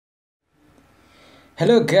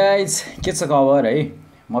Hello guys के छ खबर है।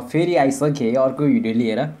 म फेरि आइसकेँ अर्को भिडियो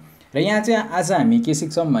लिएर र यहाँ चाहिँ आज हामी के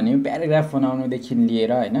सिक्छौँ भने प्याराग्राफ बनाउनुदेखि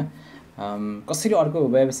लिएर हैन कसरी अर्को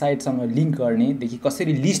वेबसाइटसँग लिङ्क गर्नेदेखि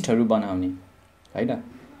कसरी लिस्टहरू बनाउने हैन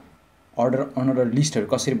अर्डर अनअर्डर लिस्टहरू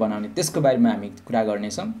कसरी बनाउने त्यसको बारेमा हामी कुरा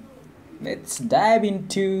गर्नेछौँ। Let's dive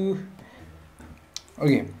into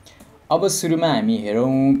okay. अब सुरुमा हामी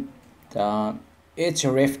हेरौँ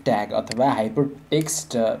href ट्याग अथवा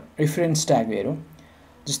हाइपरटेक्स्ट रेफरेन्स ट्याग हेरौँ।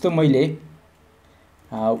 जस्तो मैले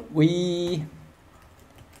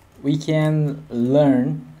we can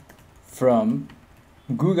learn from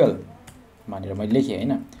Google भनेर मैले लेखेँ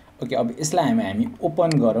हैन। ओके, अब यसलाई हामी ओपन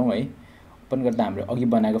गरौँ है। ओपन गर्दा हाम्रो अघि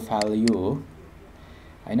बनाएको फाइल यो हो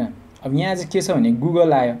हैन। अब यहाँ चाहिँ के छ भने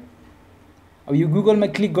गुगल आयो। अब यो गुगलमा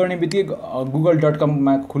क्लिक गर्ने बित्तिकै google.com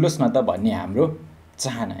मा खुलोस् न त भन्ने हाम्रो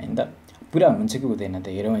चाहना हैन त। पुरा हुन्छ कि हुँदैन त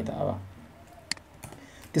हेरौँ है त। अब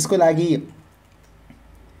त्यसको लागि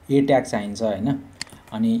ए ट्याग चाहिन्छ हैन।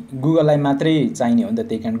 अनि गुगललाई मात्रै चाहिने हो नि त,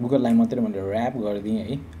 त्यही कारण गुगललाई मात्रै मैले र्याप गरिदिएँ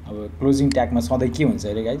है। अब क्लोजिङ ट्यागमा सधैँ के हुन्छ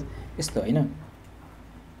अरे गाइज यस्तो हैन,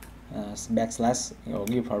 ब्याकस्ल्यास हो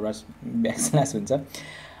कि फरवर्ड ब्याकस्ल्यास हुन्छ।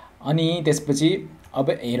 अनि त्यसपछि अब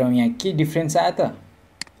हेरौँ यहाँ के डिफ्रेन्स आयो त,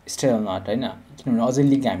 स्टिल नट हैन, किनभने अझै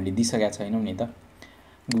लिङ्क हामीले दिइसकेका छैनौँ नि त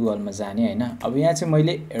गुगलमा जाने हैन। अब यहाँ चाहिँ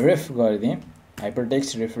मैले रेफ गरिदिएँ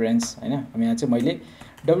हाइपरटेक्स्ट रेफरेन्स हैन। अब यहाँ चाहिँ मैले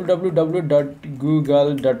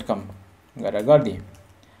www.google.com गरेर गरिदिएँ।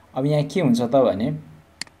 अब यहाँ के हुन्छ त भने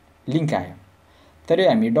लिङ्क आयो, तर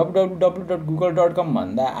हामी www.google.com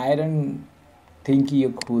भन्दा आई डोन्ट थिङ्क कि यो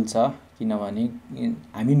खुल्छ, किनभने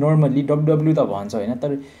हामी नर्मल्ली www त भन्छौँ होइन,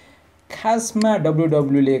 तर खासमा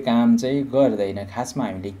www ले काम चाहिँ गर्दैन। खासमा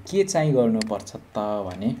हामीले के चाहिँ गर्नुपर्छ त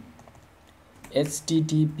भने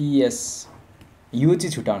https यो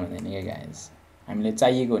चाहिँ छुटाउनु हुँदैन क्या गाइज। हामीले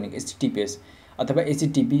चाहिएको भनेको https अथवा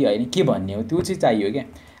http होइन के भन्ने हो त्यो चाहिँ चाहियो क्या।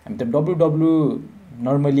 हामी त www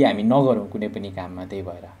नर्मली हामी नगरौँ कुनै पनि काममा, त्यही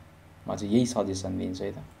भएर म चाहिँ यही सजेसन दिन्छु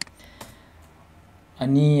है त।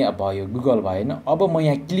 अनि भयो गुगल भएन। अब म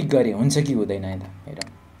यहाँ क्लिक गरेँ हुन्छ कि हुँदैन है त हेरौँ।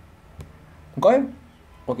 गयो।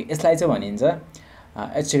 ओके, यसलाई चाहिँ भनिन्छ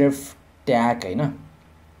href ट्याग हैन।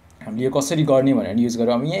 हामीले यो कसरी गर्ने भनेर युज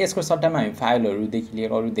गरौँ। अब यहाँ यसको सट्टामा हामी फाइलहरूदेखि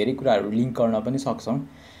लिएर अरू धेरै कुराहरू लिङ्क गर्न पनि सक्छौँ।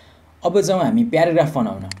 अब जाउँ हामी प्याराग्राफ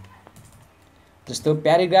बनाउन। जस्तो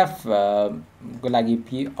प्याराग्राफ को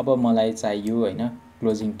लागि अब मलाई चाहियो हैन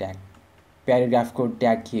क्लोजिङ ट्याग। प्याराग्राफको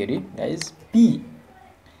ट्याग के अरे गाइज पी।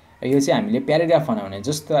 यो चाहिँ हामीले प्याराग्राफ बनाउने।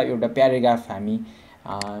 जस्तो एउटा प्याराग्राफ हामी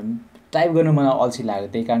टाइप गर्नु मलाई अल्छी लाग्यो,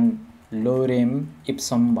 त्यही कारण लोरेम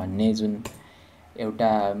इप्सम भन्ने जुन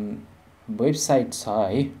एउटा वेबसाइट छ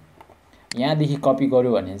है, यहाँदेखि कपी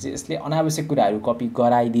गऱ्यो भने चाहिँ यसले अनावश्यक कुराहरू कपी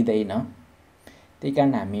गराइदिँदैन। त्यही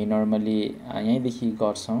कारण हामी नर्मली यहीँदेखि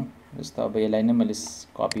गर्छौँ। जस्तो अब यसलाई नै मैले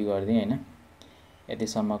कपी गरिदिएँ हैन,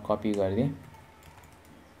 यतिसम्म कपी गरिदिएँ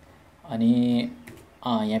अनि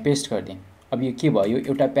यहाँ पेस्ट गरिदिएँ। अब यो के भयो,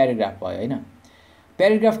 एउटा प्याराग्राफ भयो हैन।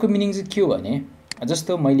 प्याराग्राफको मिनिङ चाहिँ के हो भने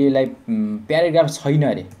जस्तो मैले यसलाई प्याराग्राफ छैन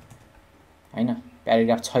अरे हैन,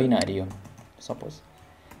 प्याराग्राफ छैन अरे, यो सपोज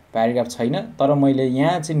प्याराग्राफ छैन, तर मैले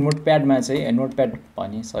यहाँ चाहिँ नोटप्याडमा चाहिँ नोटप्याड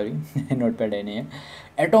भने सरी नोटप्याड होइन, यहाँ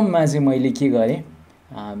एटममा चाहिँ मैले के गरेँ,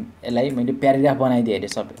 यसलाई मैले प्याराग्राफ बनाइदिएँ अरे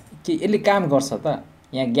सबै। के यसले काम गर्छ त,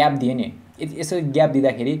 यहाँ ग्याप दिएँ नि, यसरी ग्याप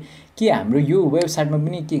दिँदाखेरि के हाम्रो यो वेबसाइटमा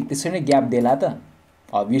पनि के त्यसरी नै ग्याप देला त?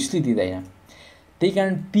 अभियसली दिँदैन। त्यही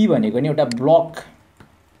कारण पी भनेको नि एउटा ब्लक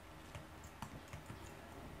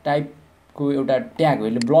टाइपको एउटा ट्याग हो,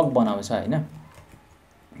 यसले ब्लक बनाउँछ हैन।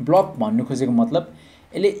 ब्लक भन्नु खोजेको मतलब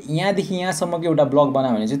यसले यहाँदेखि यहाँसम्मको एउटा ब्लक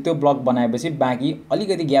बनायो भने चाहिँ त्यो ब्लक बनाएपछि बाँकी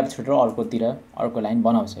अलिकति ग्याप छोडेर अर्कोतिर अर्को लाइन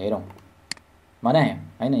बनाउँछ। हेरौँ बनायो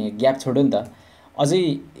हैन, यहाँ ग्याप छोड्यो नि त।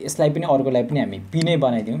 अझै यसलाई पनि अर्कोलाई पनि हामी पी नै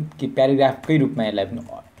बनाइदिउँ कि प्याराग्राफकै रूपमा यसलाई पनि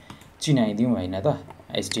चिनाइदिउँ हैन त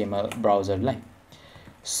एचटिएमएल ब्राउजरलाई।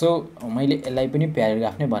 सो मैले यसलाई पनि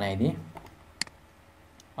प्याराग्राफ नै बनाइदिएँ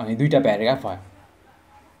अनि दुईटा प्याराग्राफ भयो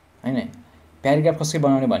हैन। प्याराग्राफ कसरी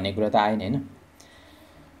बनाउने भन्ने कुरा त आएन हैन।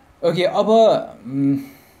 ओके, अब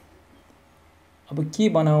के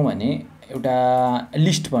बनाऊँ भने एउटा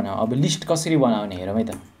लिस्ट बनाऊ। अब लिस्ट कसरी बनाउने हेरौँ है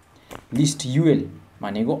त। लिस्ट युएल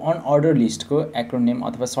भनेको अनअर्डर लिस्टको एक्रोनिम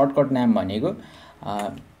अथवा सर्टकट नाम भनेको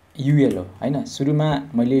युएल हो हैन। सुरुमा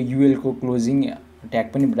मैले युएल को क्लोजिङ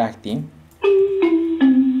ट्याग पनि राख्दिएँ।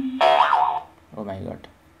 ओ माई गॉड।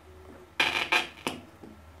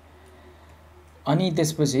 अनि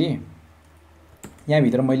त्यसपछि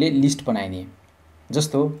यहाँभित्र मैले लिस्ट बनाइदिएँ।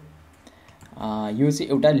 जस्तो यो चाहिँ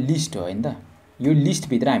एउटा लिस्ट हो हैन त। यो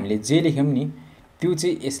लिस्टभित्र हामीले जे लेख्यौँ नि त्यो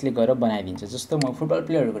चाहिँ यसले गरेर बनाइदिन्छ। जस्तो म फुटबल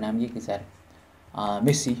प्लेयरहरूको नाम के छ,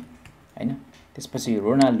 मेसी हैन, त्यसपछि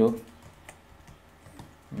रोनाल्डो,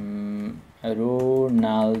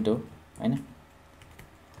 रोनाल्डो हैन।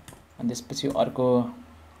 अनि त्यसपछि अर्को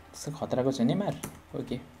त्यस्तो खतराको छ नेमार।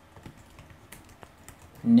 ओके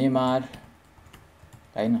नेमार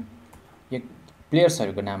हैन, यो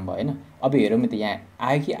प्लेयर्सहरूको नाम भयो हैन। अब हेरौँ त यहाँ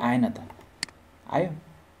आयो कि आएन त, आयो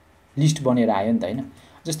लिस्ट बनेर आयो नि त हैन।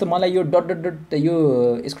 जस्तो मलाई यो डट डट डट यो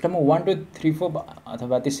यसको ठाउँमा 1 2 3 4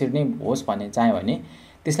 अथवा त्यसरी नै होस् भन्ने चाह्यो भने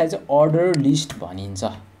त्यसलाई चाहिँ अर्डर लिस्ट भनिन्छ।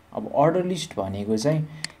 अब अर्डर लिस्ट भनेको चाहिँ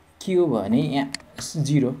के हो भने यहाँ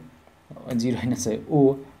 0 हैन सर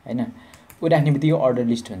ओ हैन, ओ राख्ने बित्तिकै अर्डर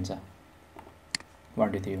लिस्ट हुन्छ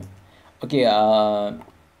 1 2 3 हो। ओके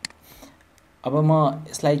अब म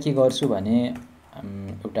यसलाई के गर्छु भने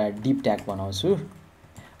एउटा डिप ट्याग बनाउँछु।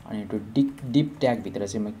 अनि त्यो डिप ट्याग भित्र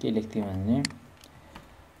चाहिँ म के लेख्थेँ भने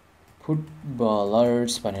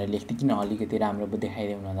फुटबलर्स भनेर लेख्थेँ, किन अलिकति राम्रो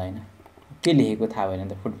देखाइदिउँ न त हैन। के लेखेको थाहा भएन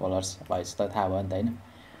त, फुटबलर्स भएछ त थाहा भयो नि त हैन।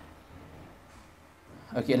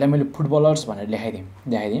 ओके यसलाई मैले फुटबलर्स भनेर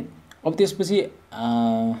देखाइदिएँ। अब त्यसपछि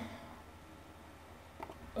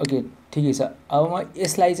ओके ठिकै छ। अब म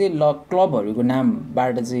यसलाई चाहिँ ल क्लबहरूको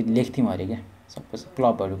नामबाट चाहिँ लेख्थेँ अरे क्या, सपोज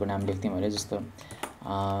क्लबहरूको नाम लेख्थेँ अरे। जस्तो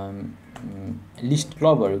लिस्ट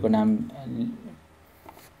क्लबहरूको नाम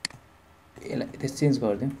यसलाई त्यस चेन्ज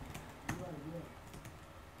गरिदिउँ,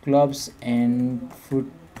 क्लब्स एन्ड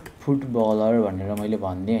फुटबलर भनेर मैले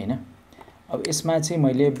भनिदिएँ हैन। अब यसमा चाहिँ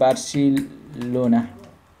मैले बार्सिलोना,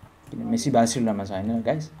 किन मेसी बार्सिलोनामा छ हैन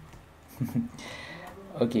गाइस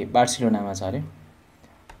ओके बार्सिलोनामा छ अरे।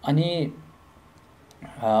 अनि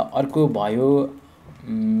अर्को भयो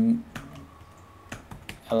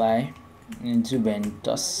यसलाई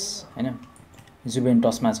जुभेन्टस हैन,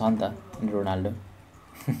 जुभेन्टसमा छ नि त रोनाल्डो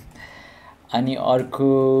अनि अर्को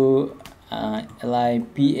यसलाई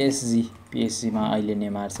पिएसजीमा अहिले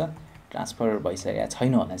नेमार छ, ट्रान्सफर भइसकेको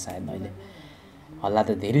छैन होला सायद, अहिले हल्ला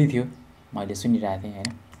त धेरै थियो मैले सुनिरहेको थिएँ हैन।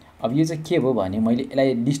 अब यो चाहिँ के भयो भने मैले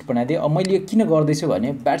यसलाई लिस्ट बनाइदिएँ। अब मैले यो किन गर्दैछु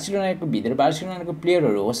भने बार्सिलोनाको भित्र बार्सिलोनाको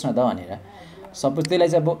प्लेयरहरू होस् न त भनेर। सपोज त्यसलाई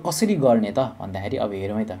चाहिँ अब कसरी गर्ने त भन्दाखेरि अब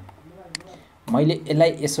हेरौँ है त, मैले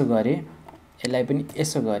यसलाई यसो गरेँ, यसलाई पनि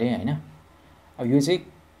यसो गरेँ हैन। अब यो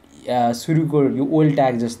चाहिँ सुरुको यो ओल्ड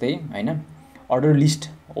ट्याग जस्तै हैन, अर्डर लिस्ट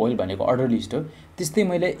होल भनेको अर्डर लिस्ट हो, त्यस्तै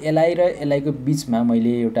मैले यसलाई र यसलाईको बिचमा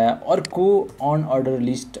मैले एउटा अर्को अनअर्डर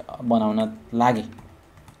लिस्ट बनाउन लागेँ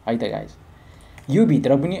है त गाइस। यो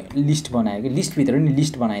भित्र पनि लिस्ट बनायो कि, लिस्टभित्र पनि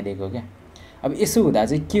लिस्ट बनाइदिएको क्या। अब यसो हुँदा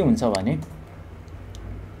चाहिँ के हुन्छ भने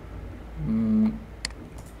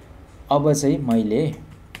अब चाहिँ मैले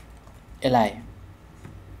यसलाई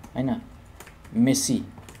हैन मेसी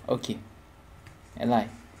ओके यसलाई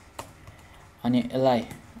अनि यसलाई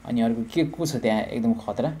अनि अर्को के को छ त्यहाँ एकदम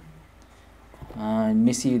खतरा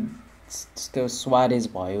मेसी जस्तो सुवारेज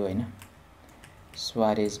भयो हैन,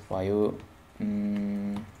 सुवारेज भयो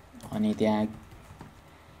अनि त्यहाँ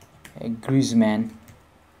ग्रिजम्यान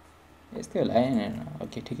यस्तै होला है।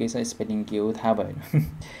 ओके ठिकै छ, स्पेलिङ के हो थाहा भएन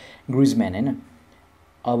ग्रिजम्यान हैन।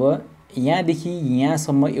 अब यहाँदेखि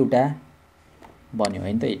यहाँसम्म एउटा बन्यो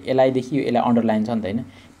हैन त, यसलाईदेखि यसलाई अन्डरलाइन छ नि त हैन।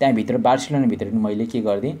 त्यहाँभित्र बार्सिलोनाभित्र पनि मैले के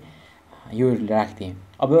गरिदिएँ यो राख्थेँ।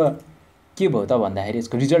 अब के भयो त भन्दाखेरि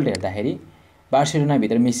यसको रिजल्ट हेर्दाखेरि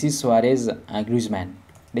बार्सिलोनाभित्र मेसी सुवारेज ग्रिजम्यान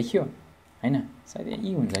देखियो हैन, सायद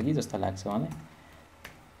यही हुन्छ कि जस्तो लाग्छ मलाई।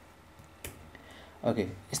 ओके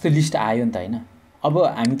यस्तो लिस्ट आयो नि त हैन। अब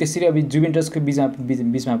हामी त्यसरी अब जुभेन्टसको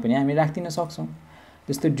बिचमा पनि हामी राख्दिन सक्छौँ।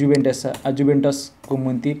 जस्तो जुभेन्टसको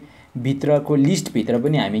मुन्तिर भित्रको लिस्टभित्र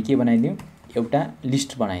पनि हामी के बनाइदिउँ एउटा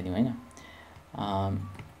लिस्ट बनाइदिउँ हैन।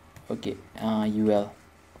 ओके युएल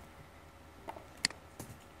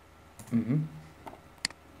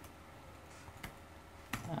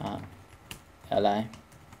यसलाई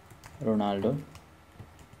रोनाल्डो,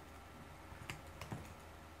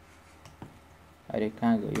 अरे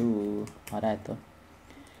कहाँ गयो हरायो त।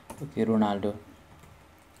 ओके रोनाल्डो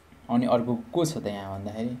अनि अर्को को छ त यहाँ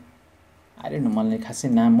भन्दाखेरि अरे न मलाई खासै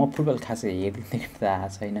नाम म फुटबल खासै हेर्दिनँ त थाहा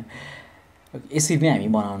छैन। यसरी नै हामी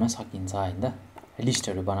बनाउन सकिन्छ हैन त,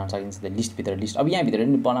 लिस्टहरू बनाउन सकिन्छ त, लिस्टभित्र लिस्ट। अब यहाँभित्र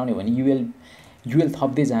पनि बनाउने भने युएल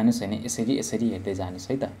थप्दै जानुहोस् हैन, यसरी हेर्दै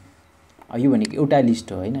जानुहोस् है त। यो भनेको एउटा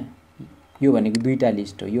लिस्ट हो हैन, यो भनेको दुईटा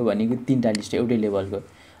लिस्ट हो, यो भनेको तीनटा लिस्ट हो एउटै लेभलको।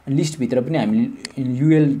 लिस्टभित्र पनि हामीले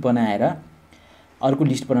युएल बनाएर अर्को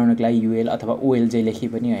लिस्ट बनाउनको लागि युएल अथवा ओएल जे लेखे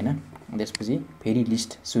पनि हैन, त्यसपछि फेरि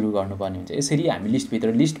लिस्ट सुरु गर्नुपर्ने हुन्छ। यसरी हामी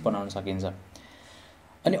लिस्टभित्र लिस्ट बनाउन सकिन्छ।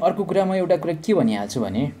 अनि अर्को कुरा म एउटा कुरा के भनिहाल्छु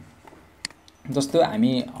भने जस्तो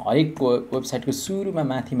हामी हरेक वेबसाइटको सुरुमा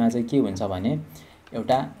माथिमा चाहिँ के हुन्छ भने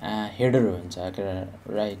एउटा हेडर हुन्छ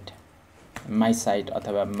राइट, माई साइट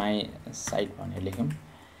अथवा माई साइट भनेर लेखौँ,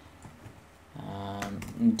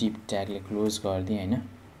 डिप ट्यागले क्लोज गरिदिएँ हैन।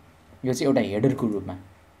 यो चाहिँ एउटा हेडरको रूपमा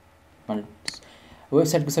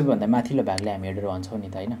वेबसाइटको सबैभन्दा माथिल्लो भागलाई हामी हेडर भन्छौँ नि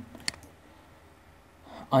त होइन।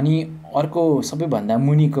 अनि अर्को सबैभन्दा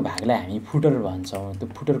मुनिको भागलाई हामी फुटर भन्छौँ। त्यो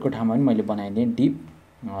फुटरको ठाउँमा पनि मैले बनाइदिएँ डिप।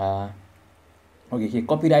 ओके, के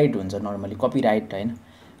कपिराइट हुन्छ नर्मली, कपिराइट होइन,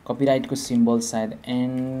 कपिराइटको सिम्बल सायद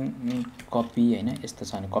एन कपी होइन यस्तो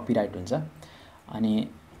छ भने कपिराइट हुन्छ। अनि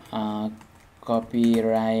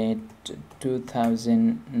कपिराइट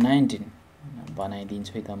 2019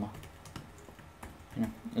 बनाइदिन्छु है त म होइन।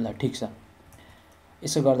 ल ठिक छ,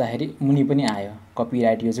 यसो गर्दाखेरि मुनि पनि आयो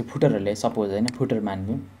कपिराइट। यो चाहिँ फुटरहरूले सपोज होइन फुटर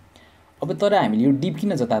मान्यौँ। अब तर हामीले यो डिप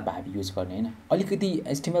किन जताभावी युज गर्ने होइन, अलिकति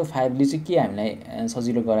HTML5ले चाहिँ के हामीलाई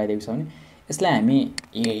सजिलो गराइदिएको छ भने यसलाई हामी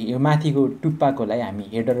यो माथिको टुप्पाकोलाई हामी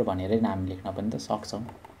हेडर भनेरै नाम लेख्न पनि त सक्छौँ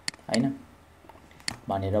होइन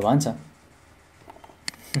भनेर भन्छ।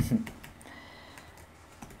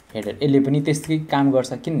 हेडर यसले पनि त्यस्तै काम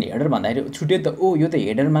गर्छ, किनभने हेडर भन्दाखेरि छुट्यो त, ओ यो त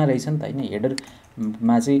हेडरमा रहेछ नि त होइन,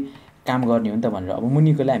 हेडरमा चाहिँ काम गर्ने हो नि त भनेर। अब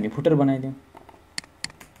मुनिकोलाई हामी फुटर बनाइदिउँ,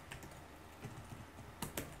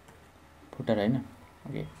 फुटर होइन।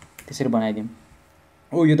 ओके, त्यसरी बनाइदिउँ।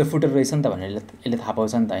 ओ यो त फुटर रहेछ नि त भनेर यसले थाहा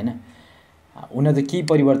पाउँछ नि त होइन। हुन त केही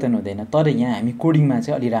परिवर्तन हुँदैन, तर यहाँ हामी कोडिङमा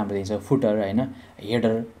चाहिँ अलि राम्रो दिन्छ फुटर होइन,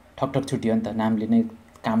 हेडर ठकठक छुट्यो नि त, नामले नै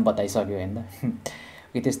काम बताइसक्यो होइन त।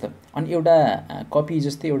 त्यस्तो। अनि एउटा कपी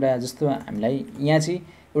जस्तै एउटा जस्तो हामीलाई यहाँ चाहिँ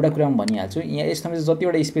एउटा कुरामा भनिहाल्छु, यहाँ यसमा चाहिँ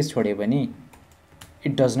जतिवटा स्पेस छोड्यो भने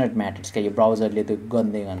इट डज नट म्याटर्स क्या, यो ब्राउजरले त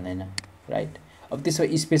गर्दैन राइट। अब त्यसो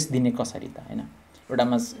स्पेस दिने कसरी त होइन,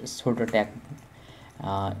 एउटामा छोटो ट्याग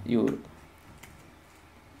यो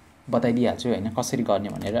बताइदिइहाल्छु होइन कसरी गर्ने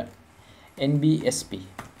भनेर। NBSP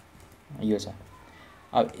यो छ।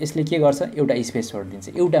 अब यसले के गर्छ, एउटा स्पेस छोडिदिन्छ,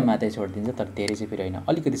 एउटा मात्रै छोडिदिन्छ, तर धेरै चाहिँ फेरि होइन,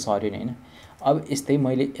 अलिकति सर्यो नि होइन। अब यस्तै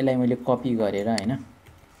यसलाई कपी गरेर होइन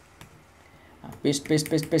paste paste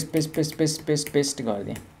paste paste paste paste paste paste paste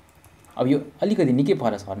गरिदिएँ। अब यो अलिकति निकै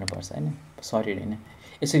पर सर्नुपर्छ होइन, सर्यो होइन,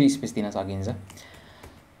 यसरी स्पेस दिन सकिन्छ।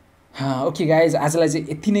 ओके गाइज, आजलाई चाहिँ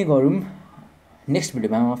यति नै गरौँ। नेक्स्ट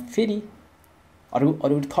भिडियोमा म फेरि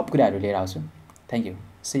अरू थप कुराहरू लिएर आउँछु। Thank you,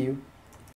 C you.